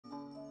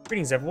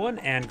Greetings everyone,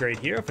 and Great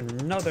here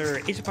with another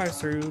Age of Empires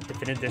 2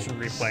 Definitive Edition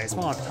replay. So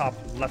on top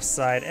left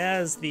side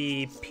as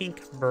the pink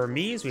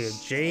Burmese, we have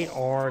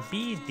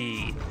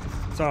JRBD.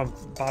 So on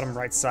bottom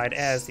right side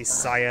as the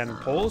cyan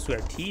Poles, we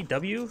have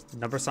TW,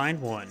 number sign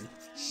 1.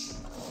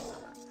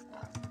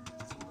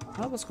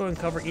 Now let's go and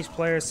cover each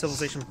player's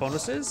civilization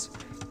bonuses.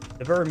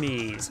 The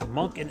Burmese,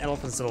 Monk and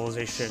Elephant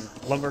Civilization.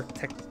 Lumber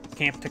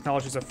camp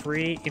technologies are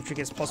free. Infantry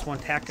gets +1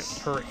 attack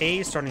per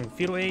age, starting in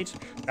feudal age.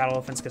 Battle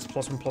elephants gets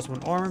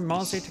 +1/+1 armor.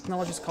 Monastery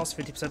technologies cost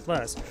 50%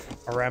 less.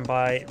 Around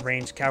by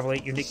range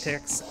cavalry, unique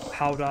techs.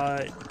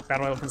 Howda,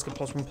 battle elephants get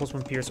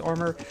 +1/+1 pierce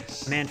armor.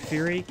 Man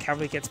Fury,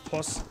 cavalry gets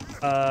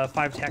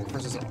 +5 attack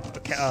versus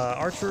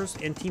archers.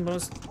 And team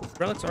bonus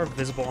relics are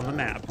visible on the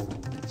map.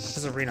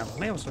 This arena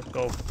may also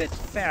go a bit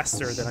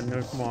faster than I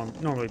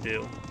normally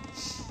do.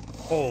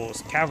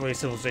 Poles, cavalry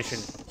civilization.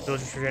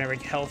 Villagers regenerate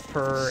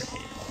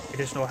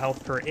additional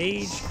health per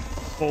age.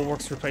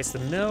 Bulwarks replace the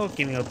mill,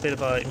 giving a bit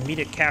of an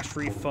immediate cash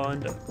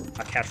refund.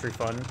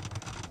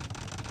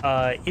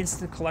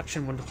 Instant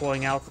collection when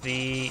deploying out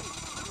the...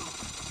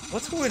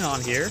 What's going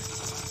on here?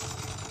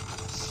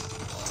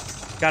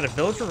 Got a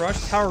villager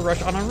rush, tower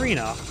rush on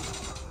arena.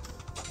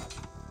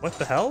 What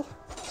the hell?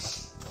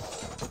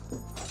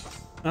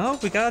 Oh,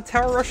 we got a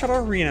tower rush on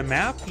our arena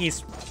map.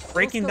 He's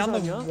breaking down the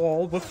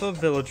wall with the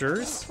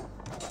villagers.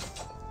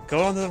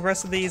 Go on to the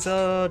rest of these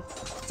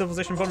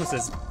civilization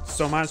bonuses.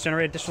 Stone mines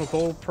generate additional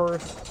gold per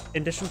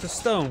addition to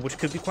stone, which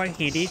could be quite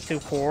handy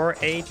for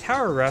a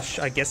tower rush,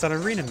 I guess, on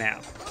arena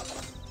map.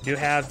 You do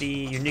have the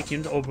unique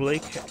unit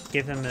Oblique,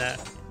 give him an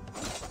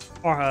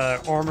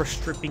armor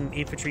stripping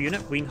infantry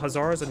unit. Wing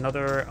Hussars,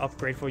 another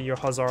upgrade for your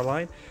Hussar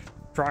line.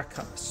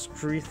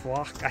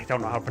 Streethlock, I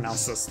don't know how to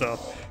pronounce this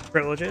stuff.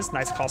 Privileges,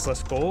 nice cost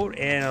less gold,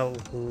 and a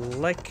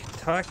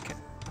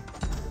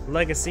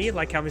Legacy,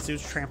 like cavalry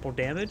suits trample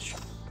damage.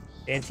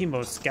 And team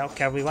mode, Scout,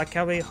 Cavalry, Light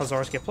Cavalry,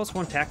 Hussars get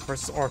 +1 attack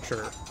versus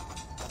Archer.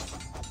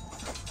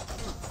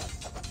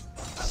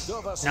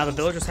 Now the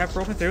villagers have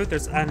broken through.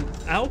 There's an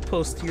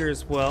outpost here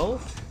as well,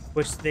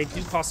 which they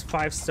do cost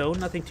 5 stone,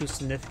 nothing too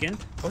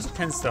significant. Or was it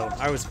 10 stone?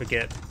 I always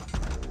forget.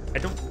 I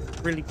don't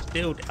really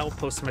build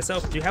outposts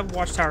myself. Do you have a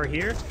watchtower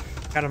here?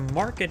 Got a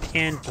market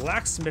and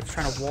blacksmith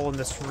trying to wall in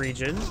this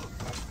region.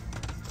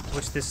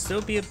 Which this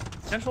still be a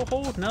potential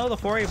hold? No, the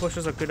 4A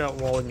bushes are good at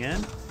walling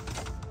in.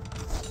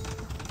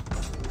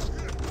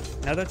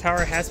 Another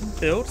tower has been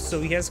built,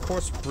 so he has, of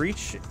course,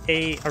 reached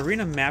a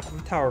arena map of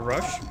a tower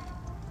rush.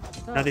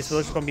 Now these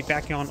villagers are going to be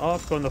backing on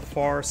up, going to the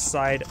far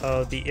side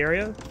of the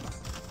area.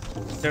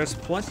 There's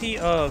plenty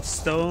of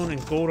stone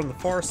and gold on the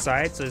far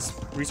side, so his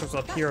resource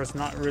up here is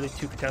not really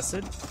too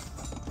contested.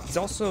 He's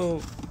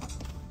also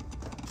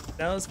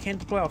can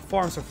deploy out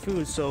farms for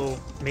food, so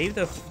maybe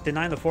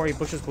denying the 4A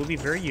bushes will be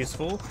very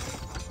useful.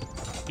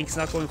 He's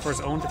not going for his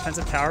own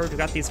defensive tower. We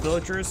got these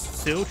villagers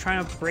still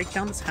trying to break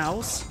down this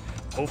house.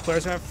 Both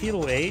players are at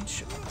feudal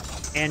age,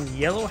 and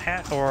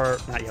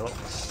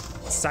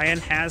cyan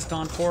has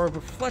gone for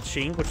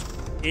fletching, which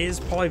is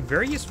probably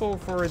very useful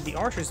for the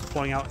archers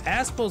deploying out,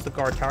 as well as the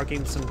guard tower,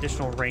 giving some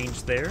additional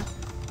range there.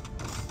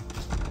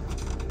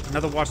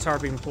 Another watchtower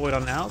being deployed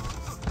on out.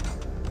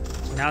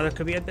 Now there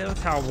could be a bit of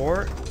tower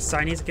war.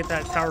 Cyan needs to get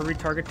that tower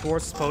retarget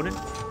towards his opponent.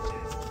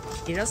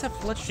 He does have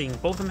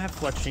fletching. Both of them have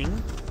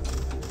fletching.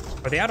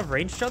 Are they out of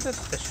range each other?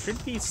 They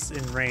should be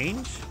in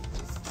range.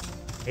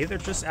 Maybe they're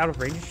just out of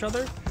range each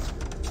other.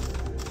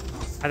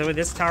 Either way,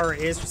 this tower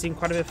is receiving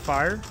quite a bit of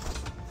fire.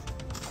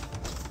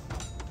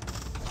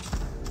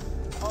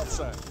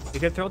 You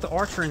could throw the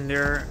archer in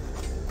there.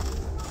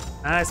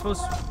 I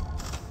suppose,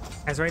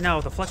 as right now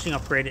with the fletching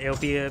upgrade, it'll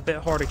be a bit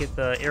hard to get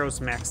the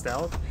arrows maxed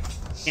out.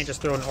 You can't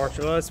just throw an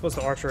archer. Well, I suppose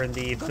the archer and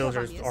the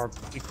villagers are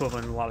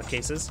equivalent in a lot of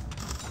cases.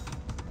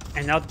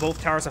 And now both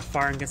towers are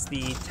firing against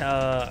the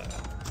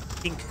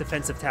pink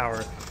defensive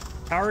tower.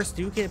 Towers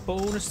do get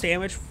bonus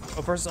damage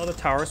versus other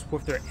towers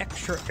with their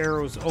extra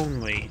arrows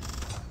only.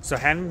 So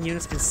having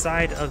units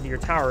inside of your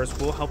towers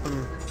will help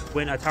them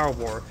win a tower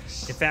war.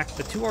 In fact,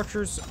 the 2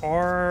 archers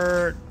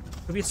could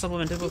be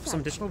supplemented with some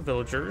additional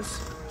villagers.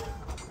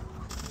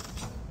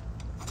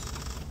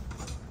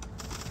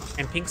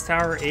 And Pink's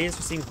tower is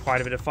receiving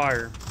quite a bit of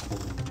fire.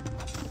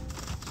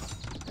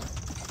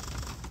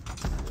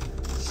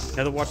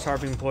 Another watchtower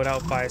being deployed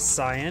out by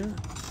Cyan.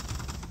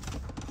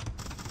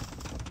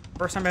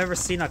 First time I've ever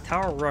seen a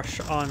tower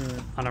rush on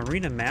an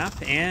arena map,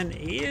 and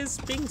he is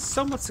being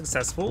somewhat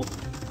successful.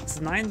 It's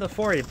denying the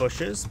 4A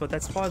bushes, but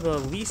that's probably the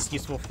least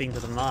useful thing to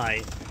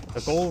deny.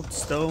 The gold,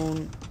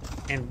 stone,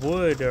 and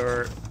wood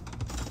are...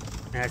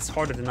 it's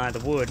hard to deny the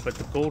wood, but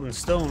the gold and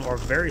stone are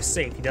very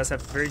safe. He does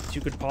have 2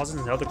 good deposits,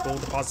 and the other gold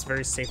deposits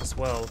very safe as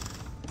well.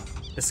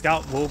 The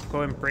scout will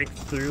go and break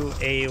through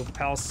a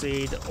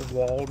palisade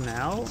wall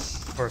now,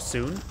 or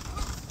soon.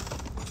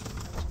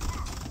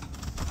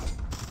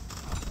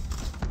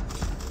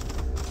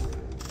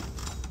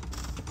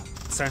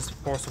 Starting to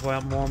force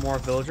out more and more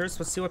villagers.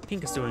 Let's see what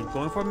Pink is doing.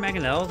 Going for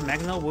Mangonel.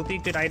 Mangonel will be a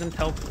good item to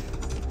help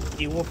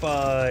deal with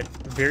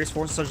various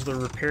forces such as the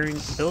repairing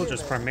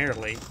villagers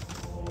primarily.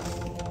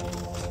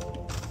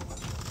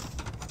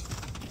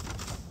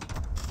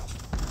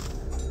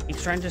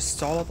 He's trying to just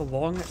stall out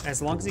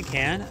as long as he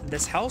can.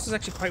 This house is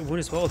actually quite wounded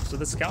as well, so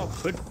the scout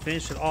could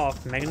finish it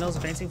off. Mangonel's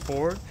advancing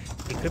forward.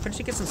 He could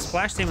potentially get some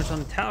splash damage on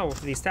the tower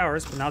for these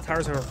towers, but now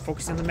towers are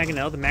focusing on the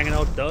Mangonel. The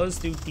Mangonel does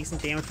do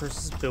decent damage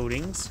versus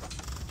buildings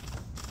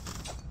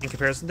in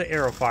comparison to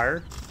arrow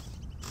fire.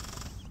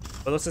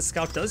 But looks like the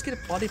scout does get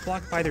a body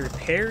blocked by the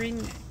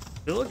repairing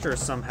villager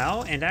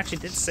somehow, and actually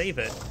did save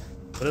it.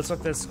 But it looks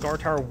like this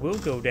guard tower will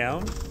go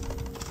down.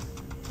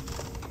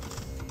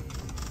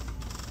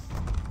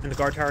 And the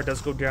guard tower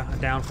does go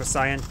down for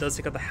Cyan. Does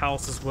take out the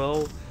house as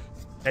well.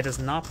 That does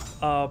not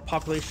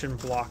population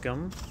block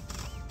him.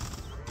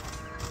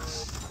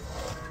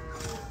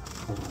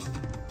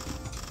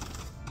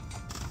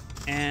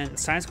 And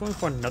Cyan's going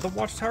for another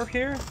watchtower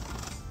here.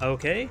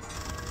 Okay.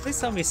 Please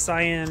tell me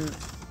Cyan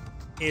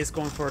is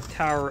going for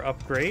tower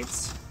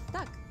upgrades.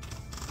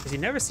 Because you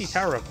never see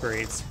tower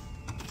upgrades.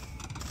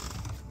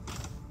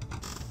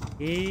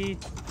 He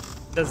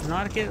does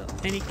not get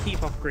any keep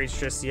upgrades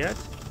just yet.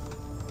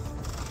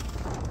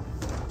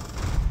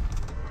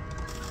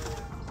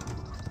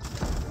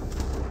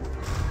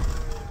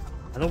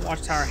 Another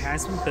watchtower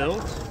has been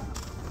built.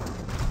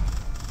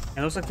 And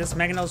it looks like this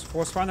Mangonel is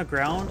forced on the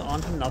ground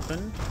onto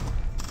nothing.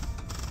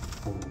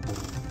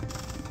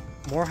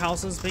 More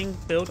houses being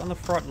built on the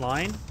front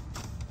line.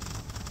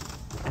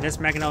 And this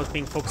Mangonel is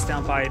being focused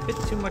down by a bit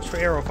too much for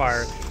arrow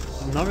fire.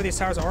 A number of these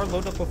towers are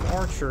loaded up with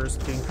archers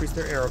to increase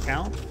their arrow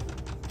count.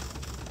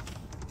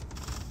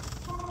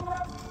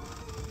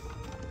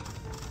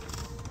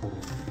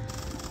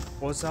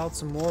 Pulls out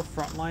some more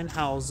frontline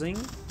housing.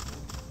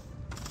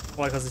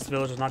 Well, because this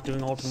village is not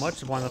doing all too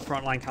much, one of the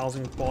frontline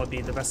housing will probably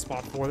be the best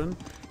spot for them.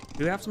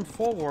 We have some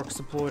folwarks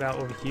deployed out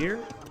over here.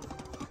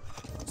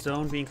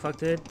 Stone being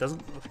collected,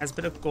 has a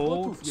bit of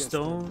gold,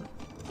 stone,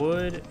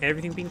 wood,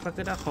 everything being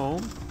collected at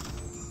home.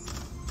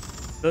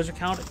 Villager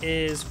count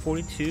is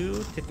 42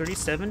 to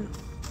 37.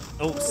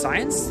 Oh,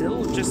 Cyan's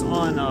still just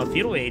on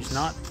feudal age,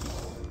 not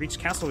reached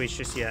castle age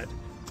just yet.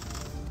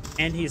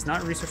 And he's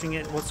not researching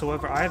it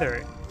whatsoever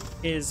either.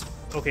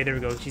 Okay, there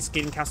we go. He's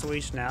getting castle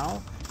age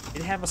now.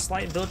 Did have a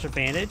slight village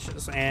advantage,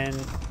 and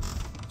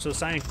so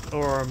Cyan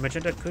or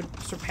Magenta could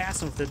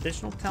surpass him with the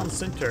additional town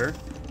center.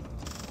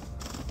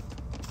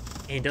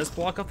 And he does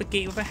block up the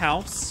gate with a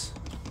house.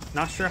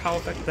 Not sure how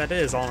effective that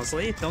is,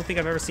 honestly. Don't think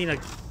I've ever seen a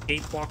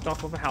gate blocked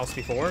off with a house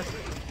before.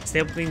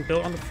 Stable being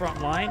built on the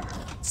front line.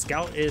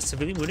 Scout is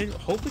severely wounded.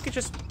 Hope we could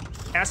just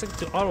pass it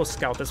to auto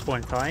scout at this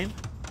point in time.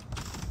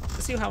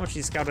 Let's see how much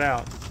he scouted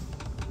out.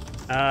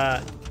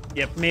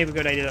 Yep, maybe a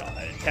good idea to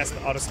test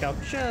the auto scout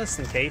just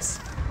in case.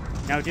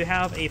 Now we do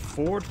have a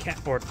defensive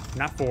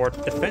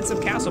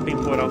castle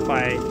being put up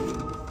by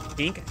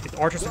Ink. The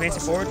archers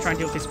advancing forward, trying to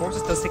deal with these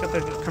forces. Does take up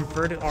the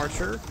converted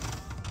archer.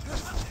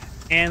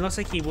 And looks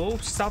like he will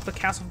stop the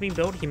castle from being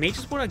built. He may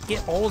just want to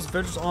get all his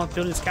villagers on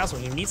building his castle.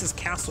 He needs his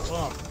castle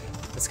up.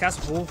 This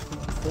castle will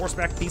force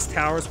back these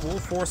towers, will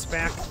force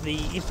back the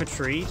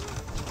infantry,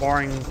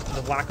 barring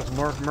the lack of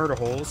murder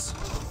holes.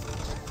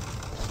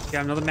 You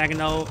have another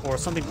Mangonel or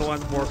something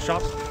going on the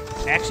workshop.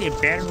 Actually, a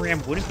battering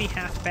ram wouldn't be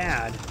half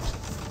bad,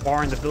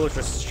 barring the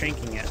villagers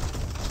shanking it.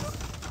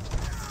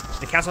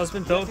 The castle has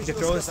been built. You can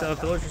throw his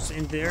villagers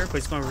in there, but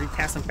he's going to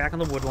recast them back on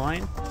the wood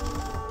line.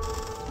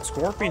 The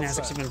Scorpion has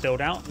actually been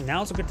built out.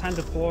 Now is a good time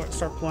to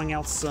start pulling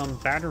out some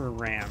battering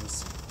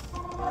rams.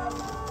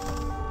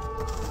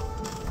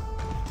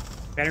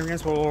 Battering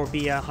rams will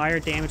be a higher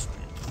damage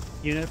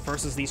unit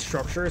versus these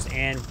structures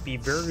and be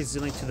very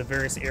resilient to the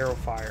various arrow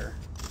fire.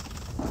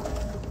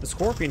 The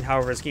Scorpion,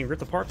 however, is getting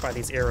ripped apart by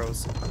these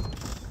arrows.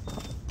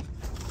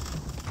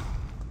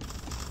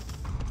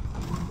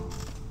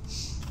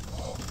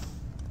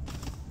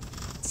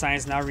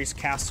 Cyan's now reached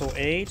castle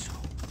age.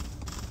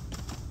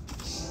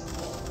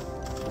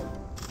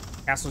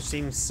 Castle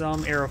seeing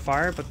some arrow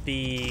fire, but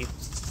the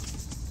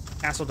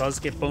castle does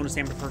get bonus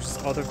damage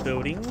versus other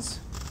buildings.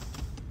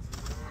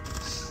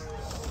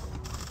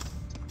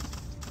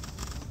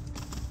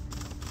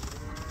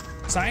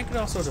 Cyan could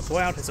also deploy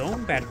out his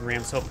own battering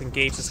rams to help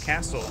engage this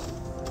castle.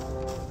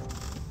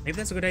 Maybe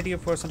that's a good idea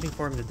for something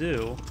for him to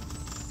do.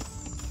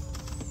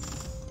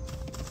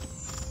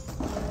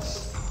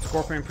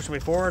 Scorpion pushing way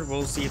forward.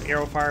 We'll see if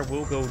arrow fire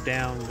will go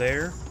down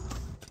there.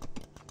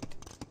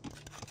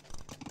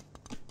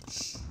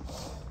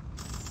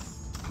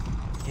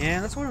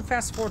 And let's go and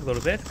fast forward a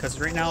little bit, because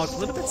right now it's a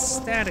little bit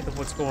static of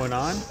what's going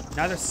on.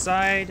 Neither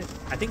side,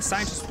 I think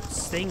Cyan's just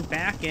staying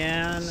back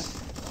and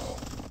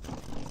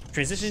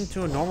transition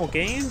to a normal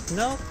game.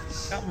 No,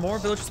 got more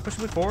villagers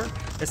pushing way forward.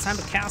 It's time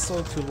the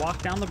castle to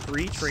lock down the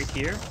breach right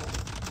here.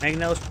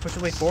 Mangonel is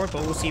pushing way forward,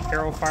 but we'll see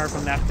arrow fire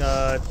from that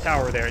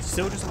tower there. It's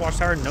still just a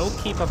watchtower, no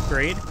keep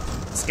upgrade.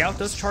 Scout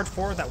does charge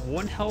forward. That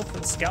one health for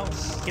the Scout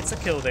gets a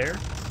kill there.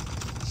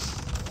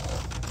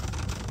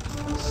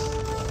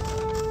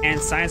 And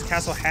Cyan's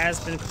castle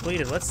has been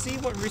completed. Let's see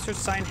what research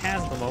Cyan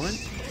has at the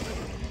moment.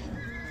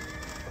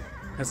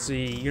 Let's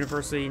see,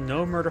 university,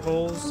 no murder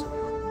holes,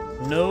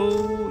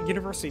 no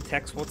university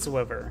text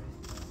whatsoever.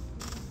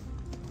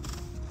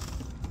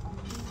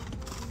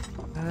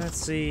 Let's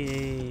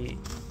see.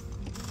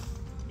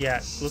 Yeah,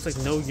 it looks like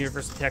no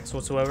universal text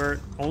whatsoever.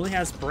 Only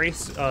has not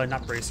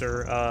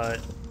bracer,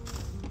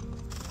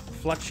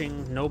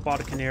 fletching, no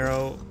botacan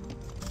arrow,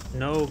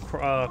 no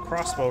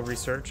crossbow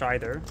research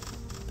either.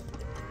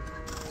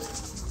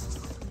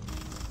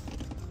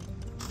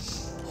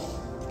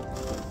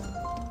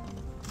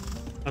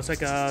 Looks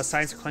like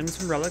science claiming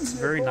some relics,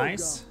 very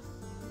nice.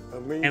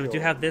 And we do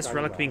have this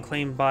relic being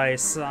claimed by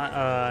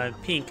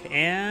Pink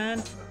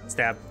and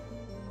Stab.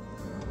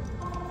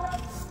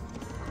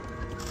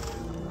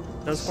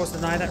 Does of course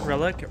deny that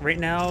relic. Right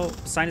now,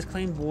 Cyan has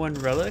claimed one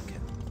relic.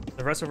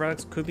 The rest of the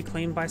relics could be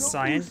claimed by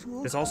Cyan.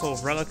 There's also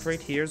a relic right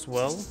here as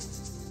well.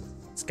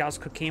 Scouts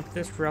could camp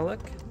this relic.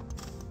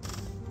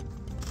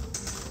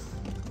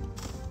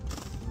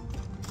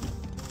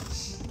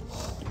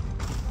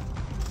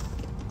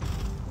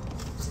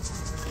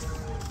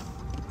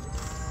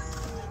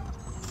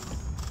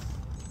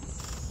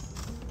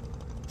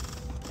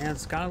 And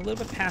it's got a little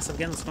bit passive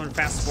again. Let's go and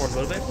fast forward a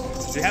little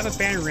bit. We have a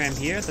battering ram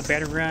here. The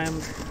battering ram,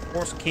 of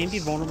course, can be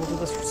vulnerable to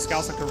the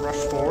scouts that can rush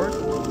forward.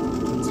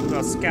 So we've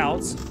got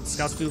scouts.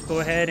 Scouts do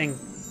go ahead and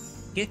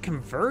get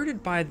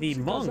converted by the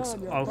monks.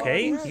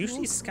 Okay,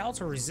 usually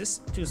scouts are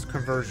resistant to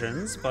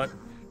conversions, but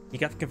you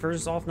got the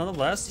conversions off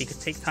nonetheless. You can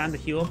take time to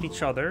heal up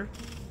each other.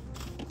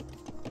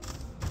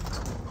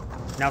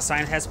 Now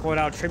Cyan has pulled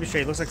out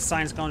Trebuchet. Looks like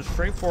Cyan's gone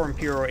straight for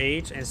Imperial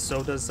Age, and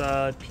so does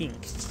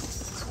Pink.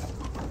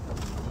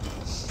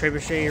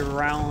 Trebuchet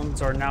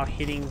rounds are now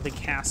hitting the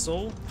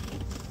castle.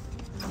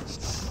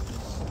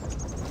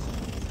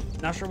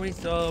 Not sure what he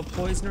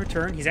deploys in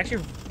return. He's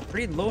actually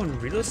pretty low in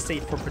real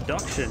estate for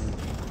production.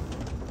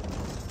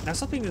 Now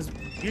something that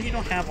usually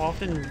don't have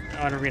often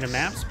on arena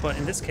maps, but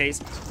in this case,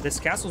 this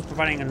castle is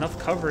providing enough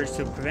coverage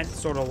to prevent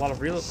sort of a lot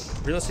of real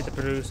estate to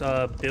produce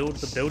build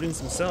the buildings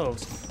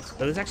themselves.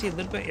 So there's actually a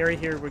little bit of area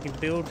here where we can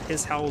build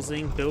his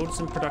housing, build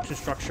some production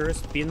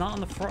structures, be not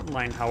on the front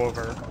line,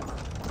 however.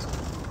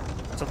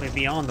 Something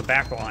beyond the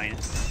back line.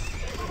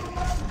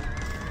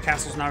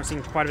 Castle's now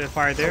receiving quite a bit of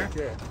fire there.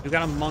 We've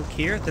got a monk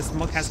here. This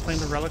monk has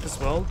claimed a relic as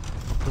well.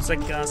 Looks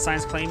like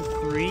Cyan's claimed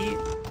 3,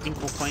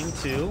 Pink will claim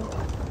 2.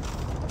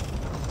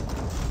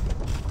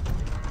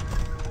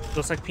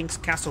 Looks like Pink's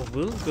castle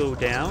will go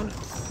down.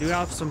 You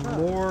have some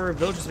more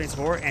villagers to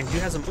for, and you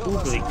have some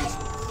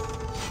oobleek.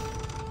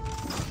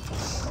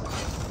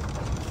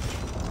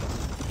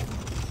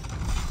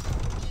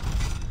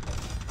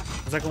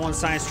 Looks like one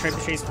Cyan's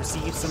trebuchets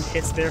received some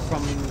hits there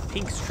from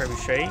Pink's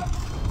trebuchet.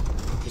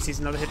 He sees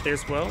another hit there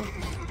as well.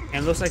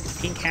 And it looks like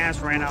Pink has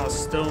ran out of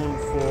stone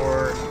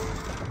for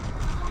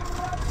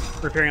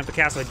repairing up the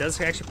castle. He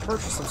does actually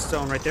purchase some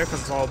stone right there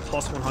because it's all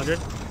plus 100.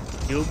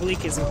 The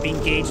oblique isn't being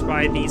engaged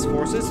by these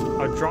forces.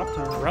 I dropped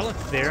a relic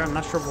there. I'm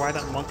not sure why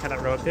that monk had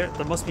that relic there.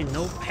 There must be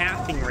no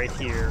pathing right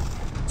here.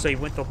 So he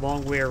went the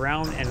long way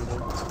around and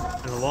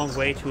a long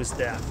way to his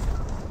death.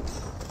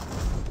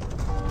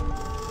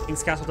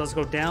 Pink's castle does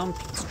go down.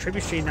 Pink's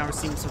trebuchet now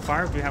receiving some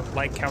fire. We do have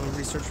light cavalry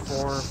research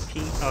for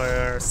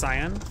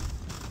Cyan.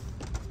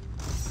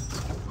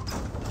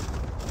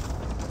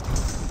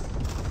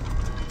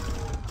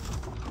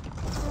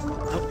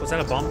 Oh, was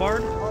that a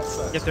bombard?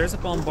 Yep, there's a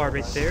bombard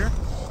right there.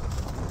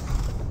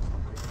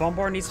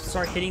 Bombard needs to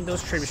start hitting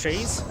those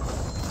trebuchets.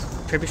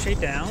 Trebuchet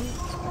down.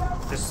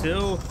 There's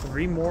still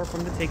 3 more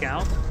from to take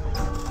out.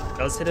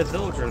 Does hit a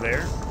villager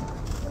there.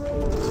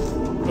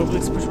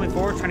 Oblique's pushing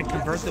forward, trying to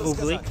convert the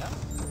oblique.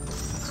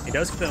 He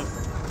does get the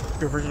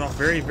conversion off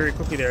very, very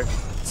quickly there.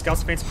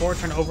 Scouts advance forward,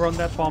 trying to overrun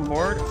that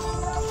bombard.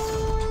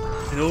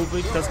 And the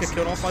oblique does get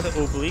killed off by the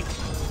oblique.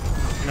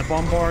 And the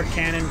bombard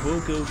cannon will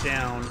go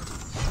down.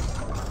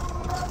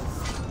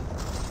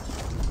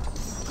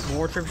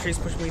 More trebuchets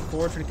pushing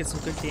forward, trying to get some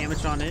good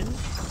damage on in. And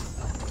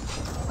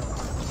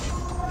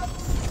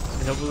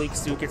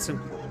obliques do get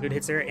some good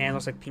hits there, and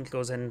looks like Pink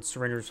goes and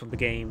surrenders from the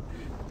game.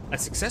 A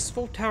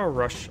successful tower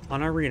rush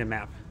on our arena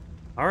map.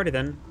 Alrighty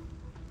then.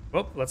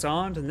 Well, let's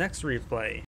on to the next replay.